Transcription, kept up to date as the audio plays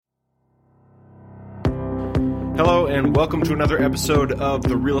Hello and welcome to another episode of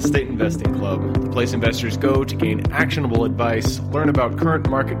the Real Estate Investing Club, the place investors go to gain actionable advice, learn about current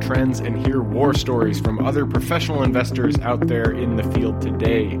market trends, and hear war stories from other professional investors out there in the field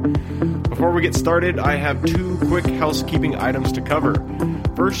today. Before we get started, I have two quick housekeeping items to cover.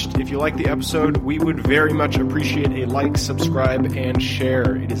 First, if you like the episode, we would very much appreciate a like, subscribe, and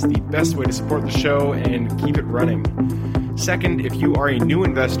share. It is the best way to support the show and keep it running. Second, if you are a new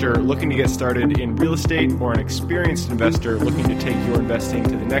investor looking to get started in real estate or an experienced investor looking to take your investing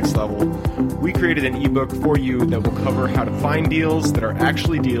to the next level, we created an ebook for you that will cover how to find deals that are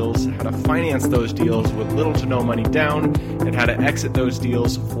actually deals, how to finance those deals with little to no money down, and how to exit those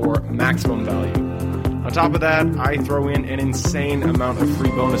deals for maximum value. On top of that, I throw in an insane amount of free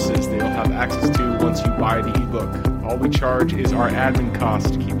bonuses that you'll have access to once you buy the ebook. All we charge is our admin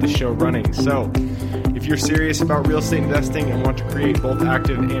cost to keep the show running. So, if you're serious about real estate investing and want to create both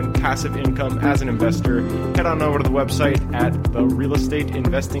active and passive income as an investor, head on over to the website at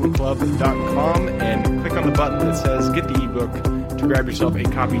therealestateinvestingclub.com and click on the button that says Get the ebook to grab yourself a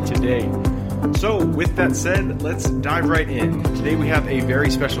copy today. So with that said, let's dive right in. Today we have a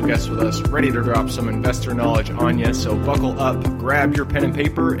very special guest with us, ready to drop some investor knowledge on you. So buckle up, grab your pen and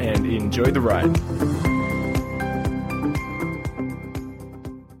paper, and enjoy the ride.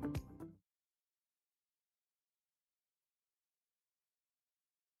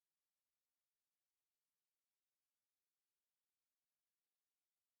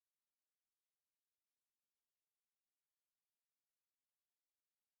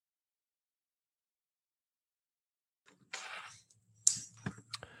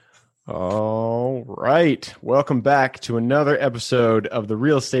 All right. Welcome back to another episode of the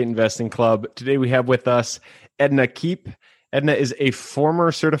Real Estate Investing Club. Today we have with us Edna Keep. Edna is a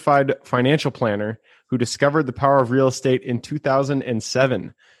former certified financial planner who discovered the power of real estate in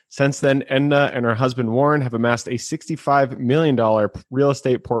 2007. Since then, Edna and her husband Warren have amassed a $65 million real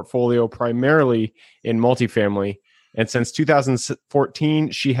estate portfolio primarily in multifamily. And since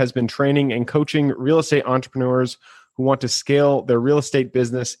 2014, she has been training and coaching real estate entrepreneurs who want to scale their real estate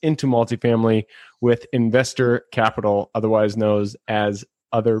business into multifamily with investor capital, otherwise known as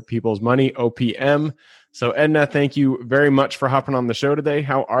other people's money, OPM. So Edna, thank you very much for hopping on the show today.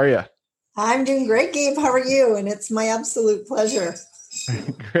 How are you? I'm doing great, Gabe. How are you? And it's my absolute pleasure.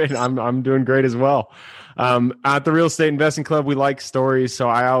 Great. I'm doing great as well. At the Real Estate Investing Club, we like stories. So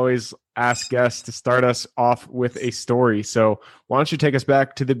I always ask guests to start us off with a story. So why don't you take us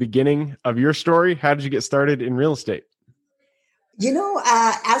back to the beginning of your story? How did you get started in real estate? You know,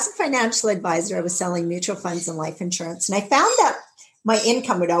 as a financial advisor, I was selling mutual funds and life insurance. And I found that my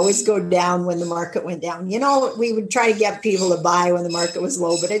income would always go down when the market went down. You know, we would try to get people to buy when the market was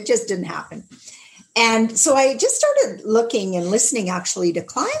low, but it just didn't happen. And so I just started looking and listening actually to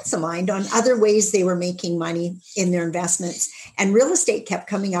clients of mine on other ways they were making money in their investments. And real estate kept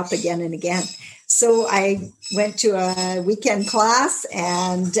coming up again and again. So I went to a weekend class,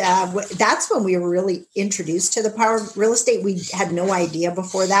 and that's when we were really introduced to the power of real estate. We had no idea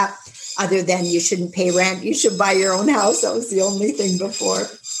before that, other than you shouldn't pay rent. You should buy your own house. That was the only thing before.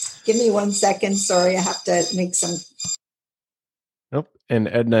 Give me 1 second. Sorry, I have to make some. Nope. And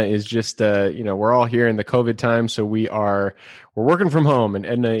Edna is just, we're all here in the COVID time. So we're working from home, and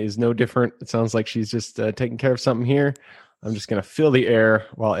Edna is no different. It sounds like she's just taking care of something here. I'm just going to fill the air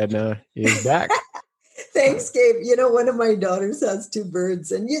while Edna is back. Thanks, Gabe. You know, one of my daughters has 2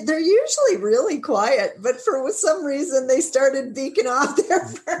 birds, and they're usually really quiet, but for some reason they started beaking off their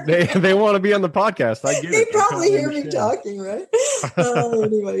birds. They want to be on the podcast. I get they it. They probably hear me talking, right?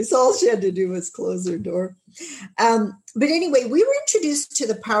 Anyway, so all she had to do was close her door. But anyway, we were introduced to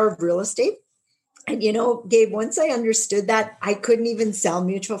the power of real estate. And, you know, Gabe, once I understood that, I couldn't even sell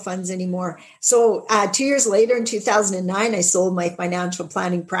mutual funds anymore. So 2 years later, in 2009, I sold my financial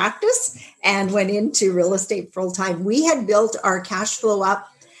planning practice and went into real estate full time. We had built our cash flow up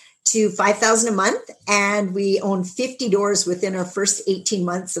to $5,000 a month, and we owned 50 doors within our first 18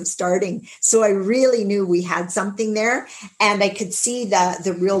 months of starting. So I really knew we had something there, and I could see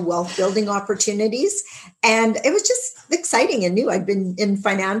the real wealth building opportunities. And it was just exciting and new. I'd been in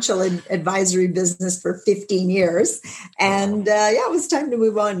financial advisory business for 15 years, and it was time to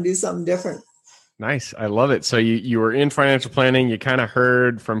move on and do something different. Nice. I love it. So you were in financial planning. You kind of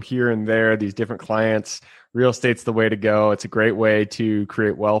heard from here and there, these different clients. Real estate's the way to go. It's a great way to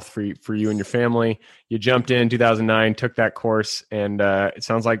create wealth for you and your family. You jumped in 2009, took that course, and it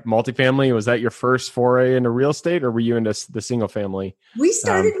sounds like multifamily. Was that your first foray into real estate, or were you into the single family? We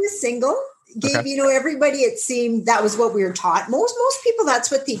started with single. Gabe, everybody, it seemed that was what we were taught. Most people,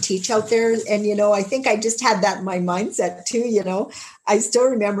 that's what they teach out there. And, I think I just had that in my mindset too. I still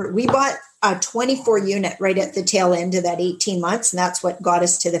remember we bought a 24 unit right at the tail end of that 18 months. And that's what got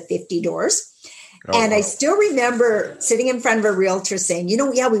us to the 50 doors. And I still remember sitting in front of a realtor saying, we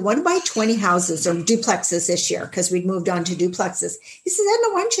want to buy 20 houses or duplexes this year because we'd moved on to duplexes. He said,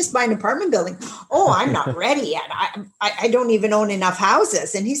 Edna, why don't you just buy an apartment building? Oh, I'm not ready yet. I don't even own enough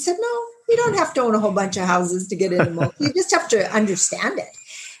houses. And he said, no, you don't have to own a whole bunch of houses to get into multi. You just have to understand it.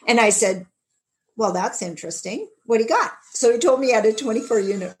 And I said, well, that's interesting. What do you got? So he told me he had a 24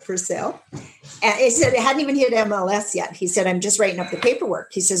 unit for sale. And he said it hadn't even hit MLS yet. He said, I'm just writing up the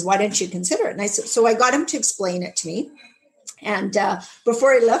paperwork. He says, why don't you consider it? And I said, so I got him to explain it to me. And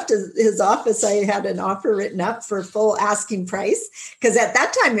before he left his office, I had an offer written up for full asking price. Because at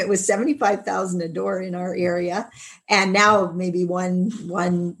that time, it was $75,000 a door in our area. And now maybe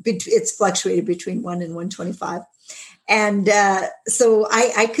it's fluctuated between 1 and 125. And so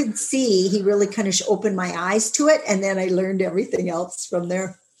I could see he really kind of opened my eyes to it. And then I learned everything else from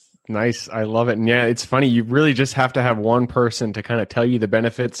there. Nice. I love it. And yeah, it's funny. You really just have to have one person to kind of tell you the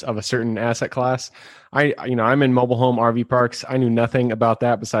benefits of a certain asset class. I'm in mobile home RV parks. I knew nothing about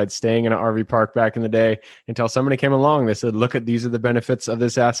that besides staying in an RV park back in the day until somebody came along. They said, look, these are the benefits of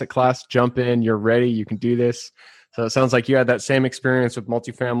this asset class. Jump in. You're ready. You can do this. So it sounds like you had that same experience with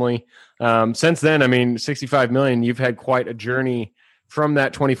multifamily. Since then, 65 million, you've had quite a journey from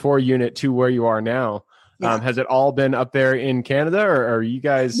that 24 unit to where you are now. Yeah. Has it all been up there in Canada, or are you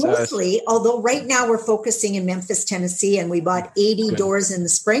guys? Mostly, although right now we're focusing in Memphis, Tennessee, and we bought 80 doors in the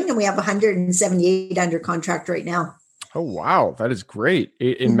spring, and we have 178 under contract right now. Oh, wow. That is great.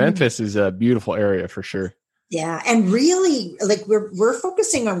 Memphis is a beautiful area for sure. Yeah. And really, like we're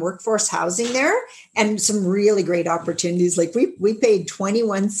focusing on workforce housing there and some really great opportunities. Like we paid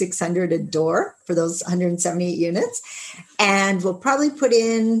 $21,600 a door for those 178 units. And we'll probably put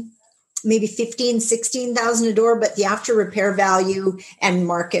in maybe $16,000 a door, but the after repair value and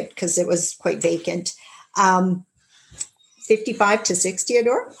market, because it was quite vacant, 55 to 60 a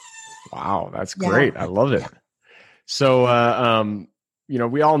door. Wow. That's great. Yeah. I love it. So,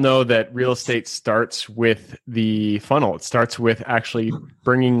 we all know that real estate starts with the funnel. It starts with actually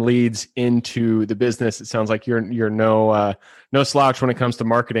bringing leads into the business. It sounds like you're no slouch when it comes to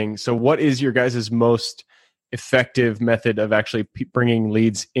marketing. So what is your guys' effective method of actually bringing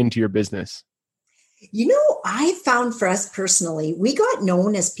leads into your business? I found for us personally, we got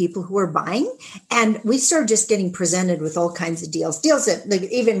known as people who were buying, and we started just getting presented with all kinds of deals that like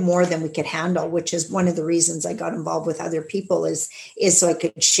even more than we could handle, which is one of the reasons I got involved with other people is so I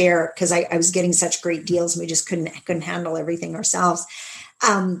could share, because I was getting such great deals and we just couldn't handle everything ourselves.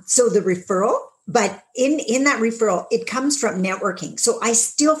 So the referral. But in that referral, it comes from networking. So I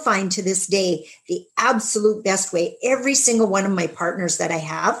still find to this day, the absolute best way, every single one of my partners that I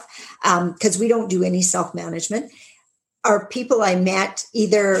have, because we don't do any self-management, are people I met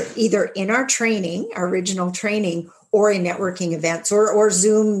either in our training, our original training, or in networking events or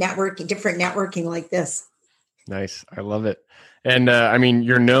Zoom networking, different networking like this. Nice. I love it. And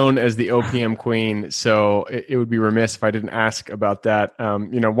you're known as the OPM queen, so it would be remiss if I didn't ask about that.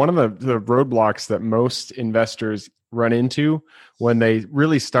 One of the roadblocks that most investors run into when they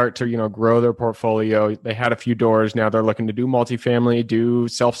really start to, grow their portfolio, they had a few doors, now they're looking to do multifamily, do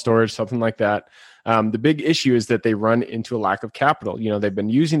self-storage, something like that. The big issue is that they run into a lack of capital. They've been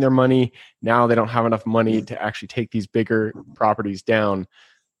using their money. Now they don't have enough money to actually take these bigger properties down.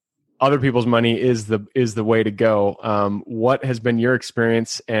 Other people's money is the way to go. What has been your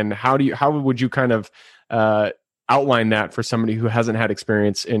experience, and how would you kind of outline that for somebody who hasn't had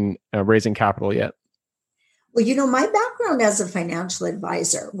experience in raising capital yet? Well, my background as a financial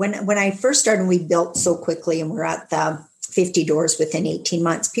advisor, when I first started, we built so quickly and we're at the 50 doors within 18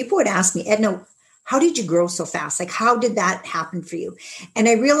 months. People would ask me, Edna, how did you grow so fast? Like, how did that happen for you? And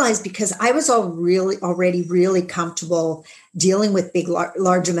I realized because I was already really comfortable dealing with big,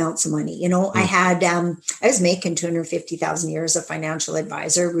 large amounts of money. I was making $250,000 a year as a financial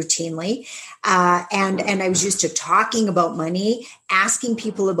advisor routinely. And I was used to talking about money, asking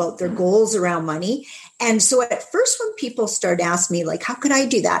people about their goals around money. And so at first, when people started asking me, like, how could I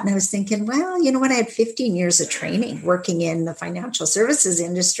do that? And I was thinking, well, you know what? I had 15 years of training working in the financial services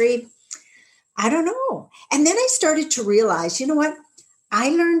industry. I don't know. And then I started to realize, you know what? I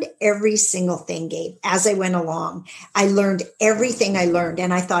learned every single thing, Gabe, as I went along. I learned everything I learned.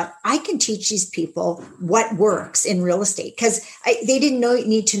 And I thought, I can teach these people what works in real estate, because they didn't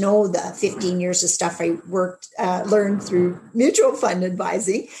need to know the 15 years of stuff I learned through mutual fund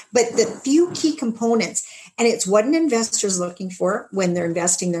advising, but the few key components. And it's what an investor is looking for when they're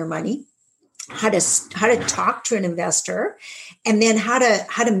investing their money. how to talk to an investor, and then how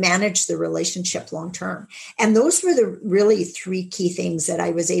to manage the relationship long term. And those were the really three key things that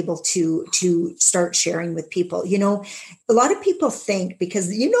I was able to start sharing with people. A lot of people think,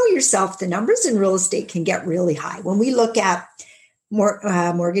 because yourself, the numbers in real estate can get really high. When we look at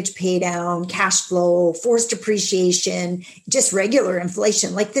mortgage pay down, cash flow, forced depreciation, just regular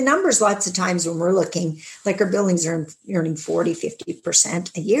inflation, like the numbers lots of times when we're looking, like our buildings are earning 40,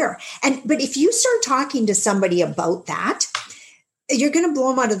 50% a year. But if you start talking to somebody about that, you're going to blow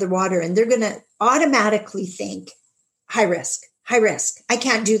them out of the water, and they're going to automatically think high risk. I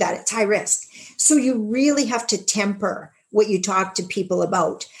can't do that. It's high risk. So you really have to temper what you talk to people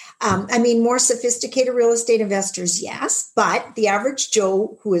about. More sophisticated real estate investors, yes, but the average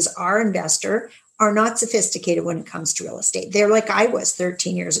Joe who is our investor are not sophisticated when it comes to real estate. They're like I was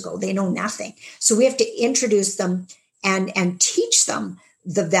 13 years ago. They know nothing. So we have to introduce them and teach them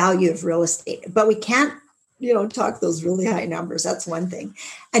the value of real estate. But we can't, talk those really high numbers. That's one thing.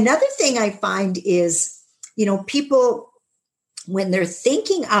 Another thing I find is, people, when they're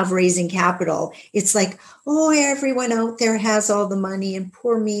thinking of raising capital, it's like, oh, everyone out there has all the money and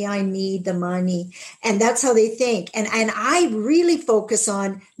poor me, I need the money. And that's how they think. And I really focus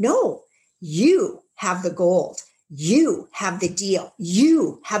on, no, you have the gold. You have the deal.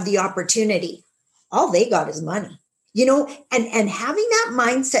 You have the opportunity. All they got is money, and having that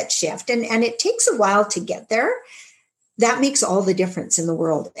mindset shift. And it takes a while to get there. That makes all the difference in the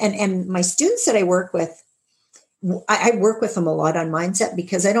world. And my students that I work with, I work with them a lot on mindset,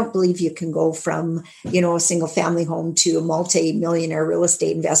 because I don't believe you can go from, a single family home to a multi-millionaire real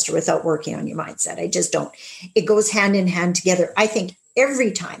estate investor without working on your mindset. I just don't. It goes hand in hand together. I think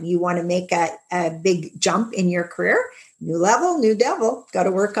every time you want to make a big jump in your career, new level, new devil, got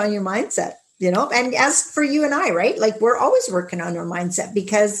to work on your mindset, and as for you and I, right? Like we're always working on our mindset,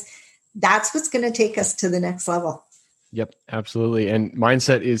 because that's what's going to take us to the next level. Yep, absolutely. And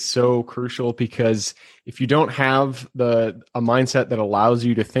mindset is so crucial, because if you don't have a mindset that allows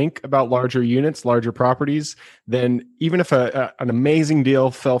you to think about larger units, larger properties, then even if an amazing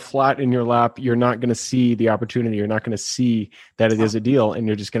deal fell flat in your lap, you're not going to see the opportunity. You're not going to see that it is a deal, and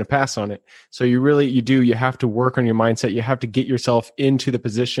you're just going to pass on it. So you have to work on your mindset. You have to get yourself into the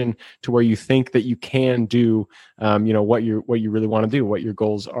position to where you think that you can do, what you really want to do, what your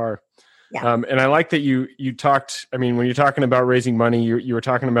goals are. Yeah. And I like that you talked, when you're talking about raising money, you were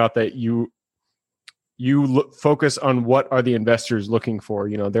talking about that you focus on what are the investors looking for.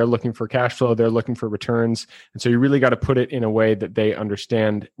 They're looking for cash flow, they're looking for returns. And so you really got to put it in a way that they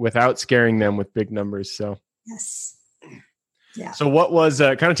understand without scaring them with big numbers. So, yes. Yeah. So what was,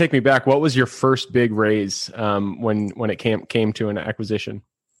 kind of take me back, what was your first big raise when it came to an acquisition?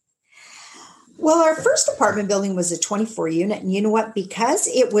 Well, our first apartment building was a 24 unit. And you know what? Because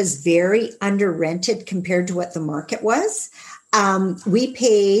it was very under rented compared to what the market was, we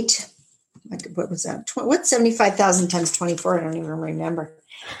paid, what was that? What's 75,000 times 24? I don't even remember.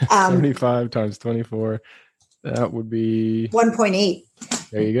 75 times 24. That would be 1.8.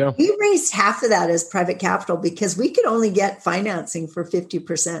 There you go. We raised half of that as private capital because we could only get financing for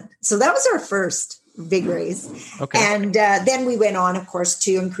 50%. So that was our first big raise. Okay. And then we went on, of course,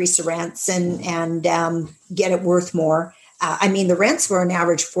 to increase the rents and get it worth more. The rents were on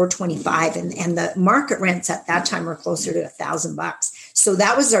average $425, and the market rents at that time were closer to $1,000. So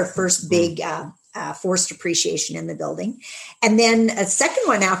that was our first big forced appreciation in the building. And then a second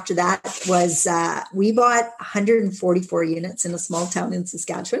one after that was we bought 144 units in a small town in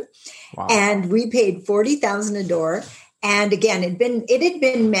Saskatchewan. Wow. And we paid $40,000 a door. And again, it had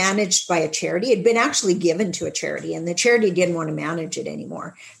been managed by a charity. It had been actually given to a charity, and the charity didn't want to manage it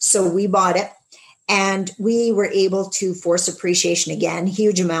anymore. So we bought it, and we were able to force appreciation again,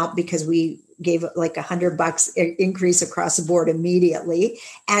 huge amount, because we gave like $100 increase across the board immediately,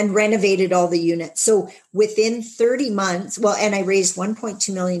 and renovated all the units. So within 30 months, and I raised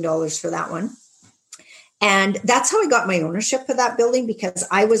 $1.2 million for that one. And that's how I got my ownership of that building, because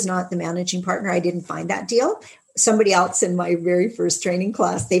I was not the managing partner. I didn't find that deal. Somebody else in my very first training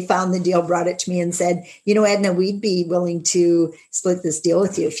class, they found the deal, brought it to me and said, Edna, we'd be willing to split this deal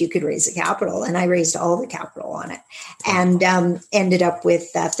with you if you could raise the capital. And I raised all the capital on it, and ended up with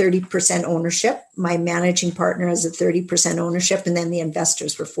 30% ownership. My managing partner has a 30% ownership, and then the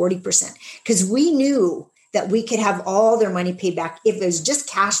investors were 40%, because we knew that we could have all their money paid back if it was just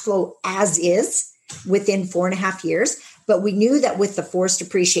cash flow as is within 4.5 years. But we knew that with the forced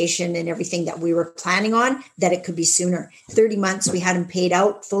appreciation and everything that we were planning on, that it could be sooner. 30 months, we had them paid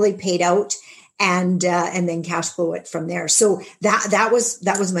out, fully paid out, and then cash flow it from there. So that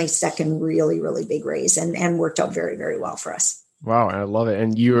was my second really, really big raise, and worked out very, very well for us. Wow, I love it.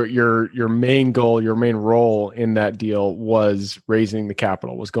 And your main goal, your main role in that deal was raising the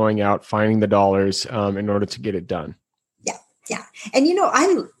capital, was going out, finding the dollars in order to get it done. Yeah, yeah. And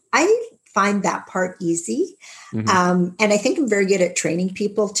I find that part easy. And I think I'm very good at training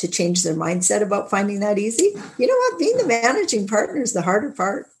people to change their mindset about finding that easy. You know what? Being the managing partner is the harder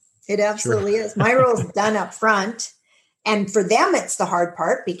part. It absolutely is. My role is done up front. And for them, it's the hard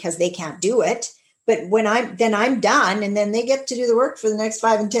part because they can't do it. But when I'm done, and then they get to do the work for the next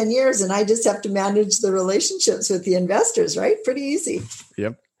 5 and 10 years. And I just have to manage the relationships with the investors, right? Pretty easy.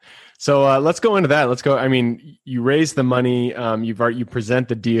 Yep. So let's go into that. Let's go. I mean, you raise the money, you present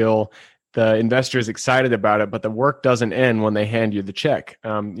the deal, the investor is excited about it, but the work doesn't end when they hand you the check.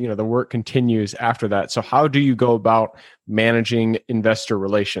 The work continues after that. So how do you go about managing investor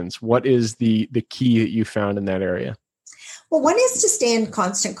relations? What is the key that you found in that area? Well, one is to stay in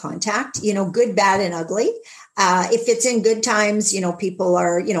constant contact, good, bad, and ugly. If it's in good times, people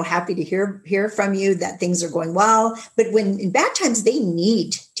are, happy to hear from you that things are going well. But when in bad times, they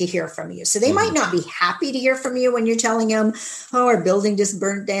need to hear from you. So they might not be happy to hear from you when you're telling them, oh, our building just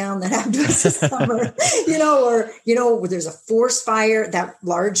burnt down. That happened to us this summer, or there's a forest fire, that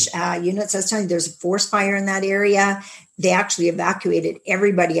large units. I was telling you, there's a forest fire in that area. They actually evacuated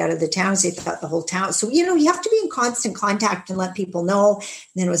everybody out of the towns. They thought the whole town. So, you have to be in constant contact and let people know. And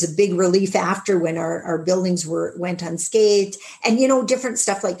then it was a big relief after when our buildings went unscathed and, different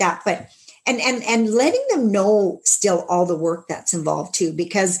stuff like that. But, and letting them know still all the work that's involved too,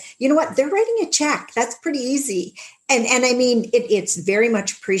 because you know what, they're writing a check. That's pretty easy. And I mean, it's very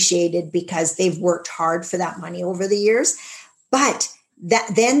much appreciated because they've worked hard for that money over the years, but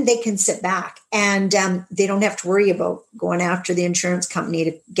then they can sit back and they don't have to worry about going after the insurance company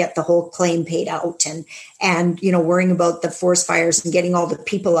to get the whole claim paid out and worrying about the forest fires and getting all the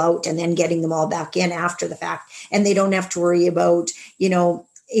people out and then getting them all back in after the fact. And they don't have to worry about,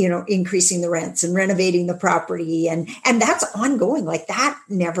 increasing the rents and renovating the property. And that's ongoing. Like that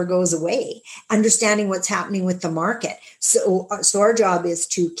never goes away. Understanding what's happening with the market. So our job is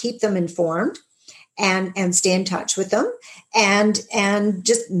to keep them informed and stay in touch with them and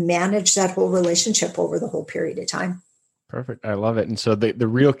just manage that whole relationship over the whole period of time. Perfect. I love it. And so the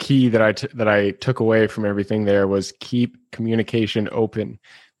real key that I took away from everything there was keep communication open.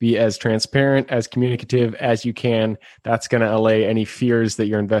 Be as transparent, as communicative as you can. That's going to allay any fears that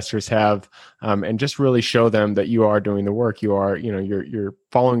your investors have, and just really show them that you are doing the work. You are, you're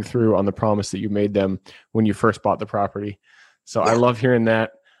following through on the promise that you made them when you first bought the property. So yeah. I love hearing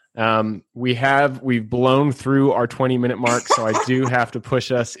that. We've blown through our 20-minute mark, so I do have to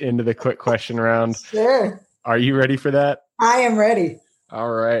push us into the quick question round. Sure. Are you ready for that? I am ready.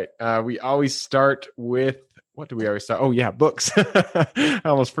 All right. We always start with, what do we always start? Oh yeah, books. I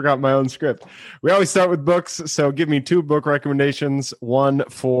almost forgot my own script. We always start with books. So give me 2 book recommendations, one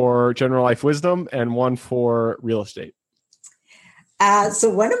for general life wisdom and one for real estate. So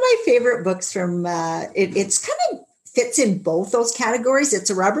one of my favorite books from, it's kind of fits in both those categories. It's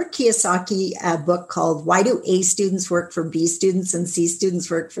a Robert Kiyosaki book called Why Do A Students Work for B Students and C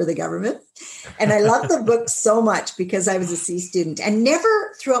Students Work for the Government? And I love the book so much because I was a C student and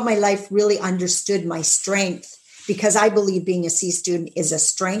never throughout my life really understood my strength, because I believe being a C student is a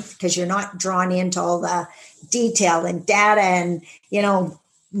strength because you're not drawn into all the detail and data and,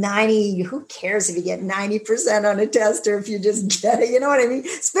 90, who cares if you get 90% on a test or if you just get it, you know what I mean?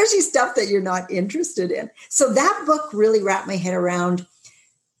 Especially stuff that you're not interested in. So that book really wrapped my head around.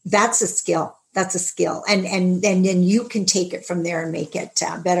 That's a skill. That's a skill. And then you can take it from there and make it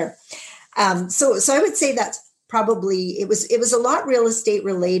better. So I would say that's probably, it was a lot real estate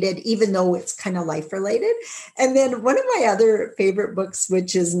related, even though it's kind of life related. And then one of my other favorite books,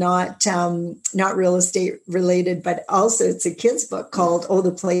 which is not real estate related, but also it's a kid's book called Oh,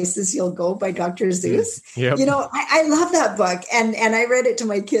 the Places You'll Go by Dr. Seuss. Yep. I love that book. And I read it to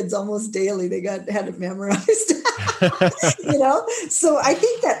my kids almost daily. They had it memorized, So I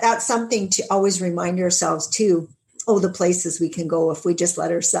think that's something to always remind ourselves too. Oh, the places we can go if we just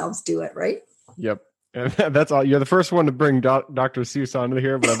let ourselves do it. Right. Yep. And that's all. You're the first one to bring Dr. Seuss onto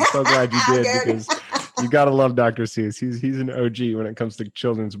here, but I'm so glad you did because you got to love Dr. Seuss. He's an OG when it comes to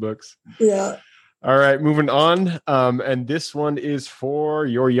children's books. Yeah. All right, moving on. And this one is for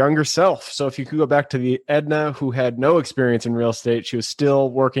your younger self. So if you could go back to the Edna who had no experience in real estate, she was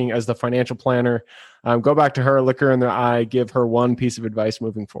still working as the financial planner. Go back to her, look her in the eye, give her one piece of advice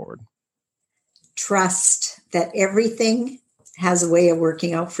moving forward. Trust that everything has a way of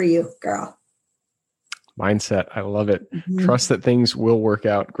working out for you, girl. Mindset. I love it. Mm-hmm. Trust that things will work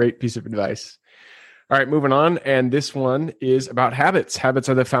out. Great piece of advice. All right, moving on. And this one is about habits. Habits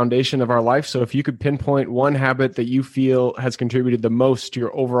are the foundation of our life. So if you could pinpoint one habit that you feel has contributed the most to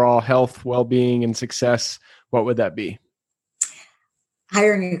your overall health, well-being, and success, what would that be?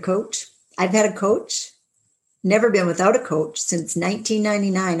 Hiring a coach. I've had a coach, never been without a coach since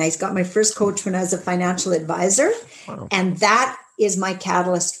 1999. I got my first coach when I was a financial advisor. Wow. And that is my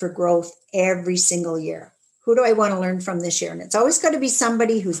catalyst for growth every single year. Who do I want to learn from this year? And it's always got to be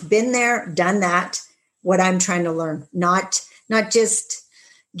somebody who's been there, done that, what I'm trying to learn, not just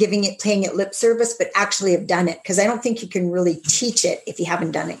paying it lip service, but actually have done it. Because I don't think you can really teach it if you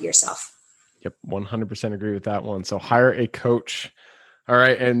haven't done it yourself. Yep, 100% agree with that one. So hire a coach. All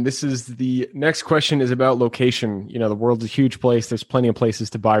right. And the next question is about location. The world's a huge place. There's plenty of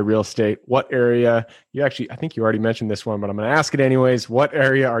places to buy real estate. What area, I think you already mentioned this one, but I'm going to ask it anyways. What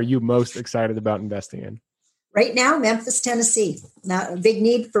area are you most excited about investing in? Right now, Memphis, Tennessee. Now, a big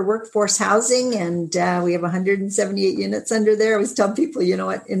need for workforce housing, and we have 178 units under there. I always tell people, you know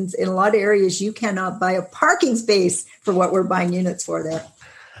what, in a lot of areas, you cannot buy a parking space for what we're buying units for there.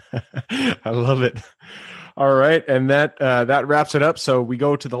 I love it. All right. And that wraps it up. So we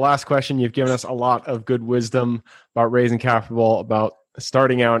go to the last question. You've given us a lot of good wisdom about raising capital, about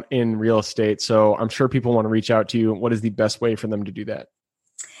starting out in real estate. So I'm sure people want to reach out to you. What is the best way for them to do that?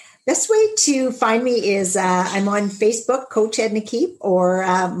 Best way to find me is I'm on Facebook, Coach Edna Keep, or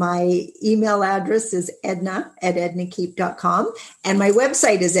my email address is edna@ednakeep.com. And my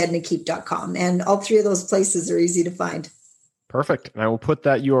website is ednakeep.com. And all three of those places are easy to find. Perfect. And I will put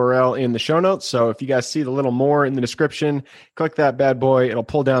that URL in the show notes. So if you guys see the little more in the description, click that bad boy. It'll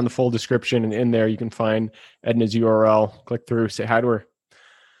pull down the full description. And in there, you can find Edna's URL. Click through, say hi to her.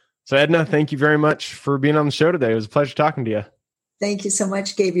 So Edna, thank you very much for being on the show today. It was a pleasure talking to you. Thank you so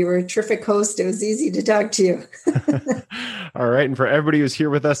much, Gabe. You were a terrific host. It was easy to talk to you. All right. And for everybody who's here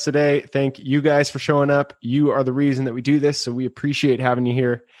with us today, thank you guys for showing up. You are the reason that we do this. So we appreciate having you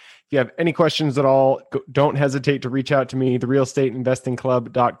here. If you have any questions at all, don't hesitate to reach out to me,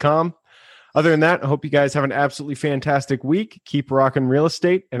 therealestateinvestingclub.com. Other than that, I hope you guys have an absolutely fantastic week. Keep rocking real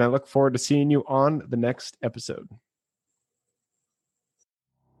estate. And I look forward to seeing you on the next episode.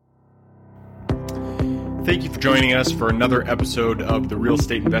 Thank you for joining us for another episode of the Real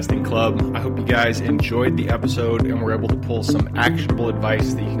Estate Investing Club. I hope you guys enjoyed the episode and were able to pull some actionable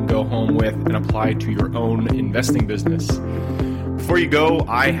advice that you can go home with and apply to your own investing business. Before you go,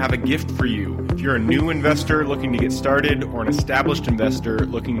 I have a gift for you. If you're a new investor looking to get started or an established investor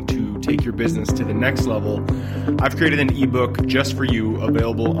looking to take your business to the next level, I've created an ebook just for you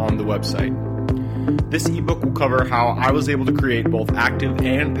available on the website. This ebook will cover how I was able to create both active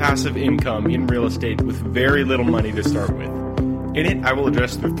and passive income in real estate with very little money to start with. In it, I will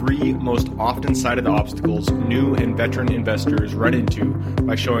address the three most often cited obstacles new and veteran investors run into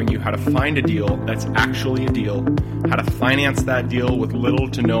by showing you how to find a deal that's actually a deal, how to finance that deal with little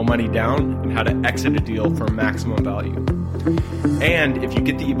to no money down, and how to exit a deal for maximum value. And if you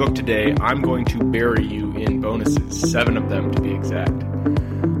get the ebook today, I'm going to bury you in bonuses, 7 of them to be exact.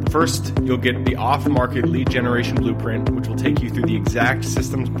 First, you'll get the off-market lead generation blueprint, which will take you through the exact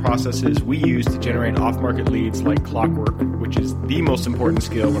systems and processes we use to generate off-market leads like clockwork, which is the most important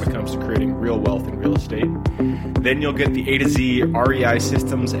skill when it comes to creating real wealth in real estate. Then you'll get the A to Z REI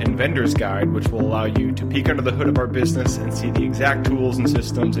systems and vendors guide, which will allow you to peek under the hood of our business and see the exact tools and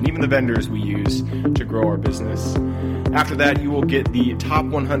systems and even the vendors we use to grow our business. After that, you will get the top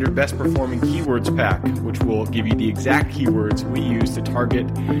 100 best performing keywords pack, which will give you the exact keywords we use to target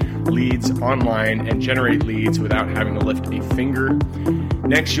leads online and generate leads without having to lift a finger.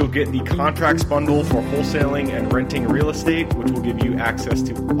 Next, you'll get the contracts bundle for wholesaling and renting real estate, which will give you access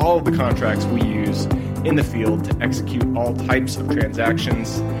to all of the contracts we use in the field to execute all types of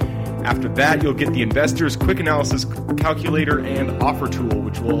transactions. After that, you'll get the Investor's Quick Analysis Calculator and Offer Tool,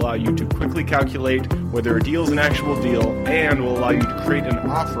 which will allow you to quickly calculate whether a deal is an actual deal and will allow you to create an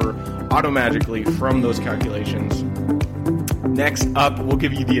offer automagically from those calculations. Next up, we'll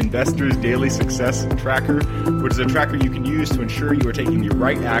give you the Investor's Daily Success Tracker, which is a tracker you can use to ensure you are taking the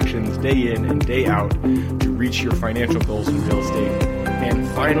right actions day in and day out to reach your financial goals in real estate. And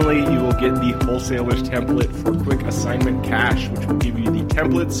finally, you will get the Wholesaler's Template for Quick Assignment Cash, which will give you the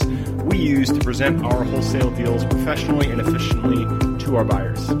templates we use to present our wholesale deals professionally and efficiently to our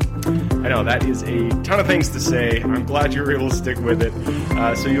buyers. I know that is a ton of things to say. I'm glad you were able to stick with it.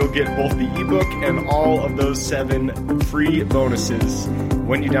 So you'll get both the ebook and all of those 7 free bonuses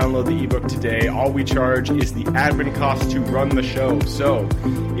when you download the ebook today. All we charge is the admin cost to run the show. So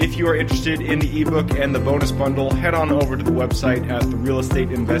if you are interested in the ebook and the bonus bundle, head on over to the website at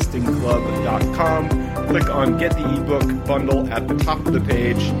therealestateinvestingclub.com. Click on Get the Ebook Bundle at the top of the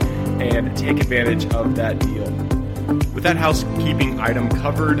page, and take advantage of that deal. With that housekeeping item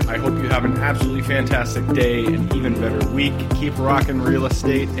covered, I hope you have an absolutely fantastic day and even better week. Keep rocking real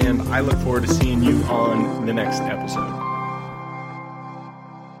estate, and I look forward to seeing you on the next episode.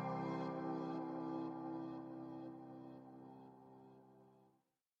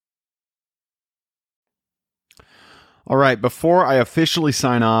 All right, before I officially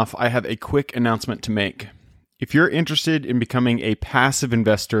sign off, I have a quick announcement to make. If you're interested in becoming a passive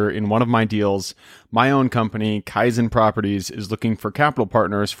investor in one of my deals, my own company, Kaizen Properties, is looking for capital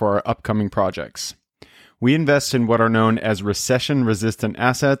partners for our upcoming projects. We invest in what are known as recession-resistant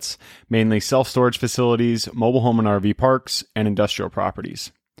assets, mainly self-storage facilities, mobile home and RV parks, and industrial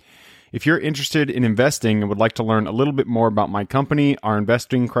properties. If you're interested in investing and would like to learn a little bit more about my company, our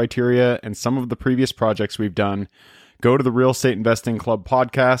investing criteria, and some of the previous projects we've done, go to the Real Estate Investing Club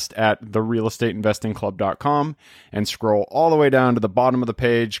podcast at therealestateinvestingclub.com and scroll all the way down to the bottom of the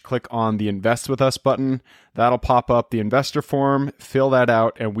page. Click on the Invest With Us button. That'll pop up the investor form. Fill that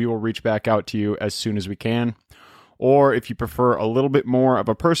out, and we will reach back out to you as soon as we can. Or if you prefer a little bit more of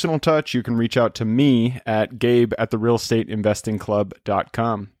a personal touch, you can reach out to me at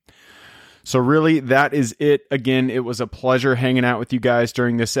gabe@therealestateinvestingclub.com. So really, that is it. Again, it was a pleasure hanging out with you guys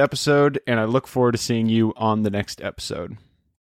during this episode, and I look forward to seeing you on the next episode.